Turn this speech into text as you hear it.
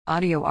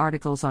Audio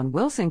articles on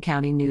Wilson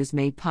County News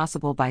made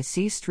possible by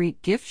C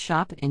Street Gift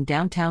Shop in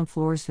downtown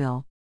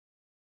Floresville.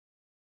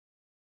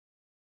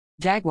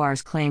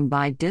 Jaguars claim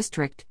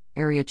by-district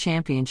area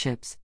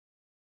championships.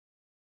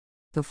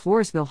 The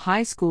Floresville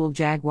High School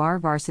Jaguar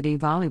varsity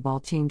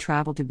volleyball team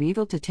traveled to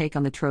Beeville to take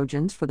on the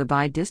Trojans for the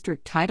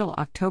by-district title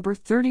October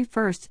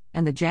 31st,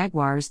 and the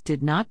Jaguars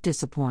did not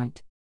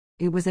disappoint.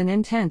 It was an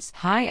intense,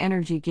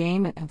 high-energy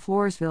game and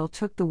Floresville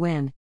took the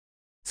win.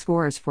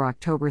 Scores for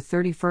October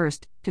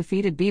 31st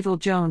defeated Beeville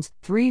Jones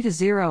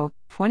 3-0,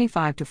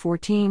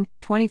 25-14,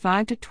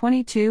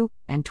 25-22,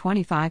 and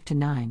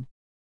 25-9.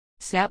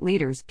 Stat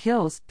leaders: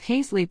 kills,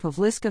 Paisley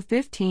Pavliska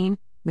 15,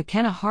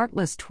 McKenna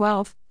Hartless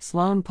 12,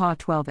 Sloan Paw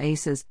 12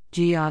 aces,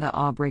 Giada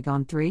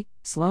Obregon 3,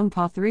 Sloan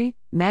Paw 3,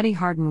 Maddie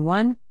Harden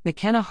 1,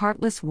 McKenna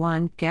Hartless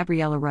 1,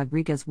 Gabriela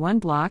Rodriguez 1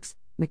 blocks,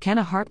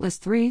 McKenna Hartless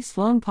 3,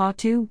 Sloan Paw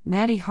 2,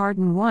 Maddie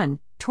Harden 1,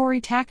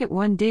 Tori Tackett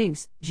 1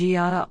 digs,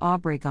 Giada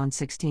Obregon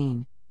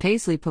 16,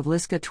 Paisley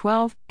Pavliska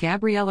 12,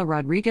 Gabriela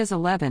Rodriguez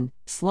 11,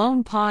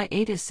 Sloan Paw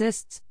 8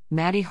 assists,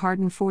 Maddie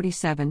Harden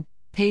 47,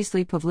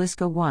 Paisley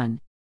Pavliska 1.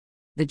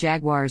 The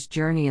Jaguars'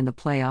 journey in the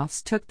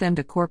playoffs took them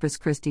to Corpus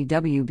Christi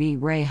W.B.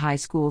 Ray High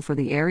School for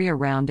the area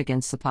round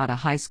against Zapata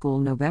High School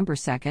November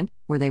 2nd,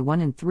 where they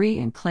won in 3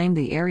 and claimed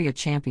the area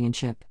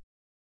championship.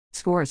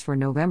 Scores for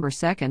November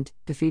 2nd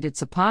defeated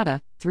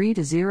Zapata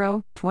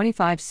 3-0,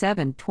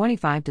 25-7,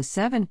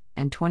 25-7,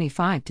 and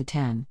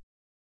 25-10.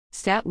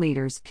 Stat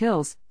leaders: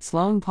 kills,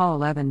 Sloan Paul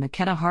 11,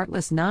 McKenna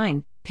Hartless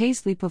 9,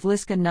 Paisley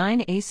Pavliska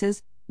 9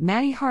 aces,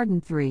 Maddie Harden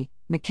 3,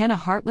 McKenna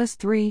Hartless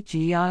 3,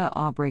 Giada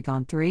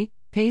Obregon 3,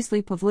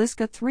 Paisley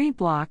Pavliska 3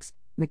 blocks,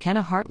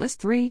 McKenna Hartless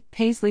 3,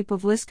 Paisley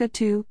Pavliska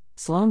 2,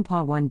 Sloan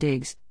Paw 1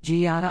 digs,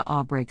 Giada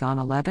Obregon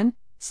 11,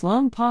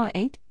 Sloan Paw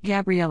 8,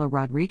 Gabriela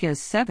Rodriguez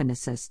 7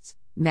 assists,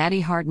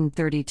 Maddie Harden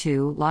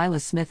 32, Lila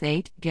Smith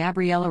 8,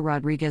 Gabriela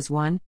Rodriguez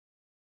 1.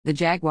 The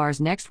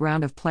Jaguars' next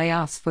round of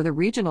playoffs for the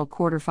regional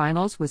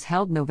quarterfinals was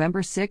held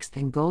November 6th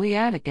in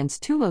Goliad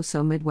against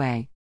Tuloso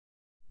Midway.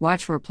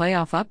 Watch for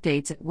playoff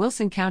updates at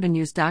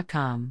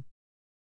wilsoncountynews.com.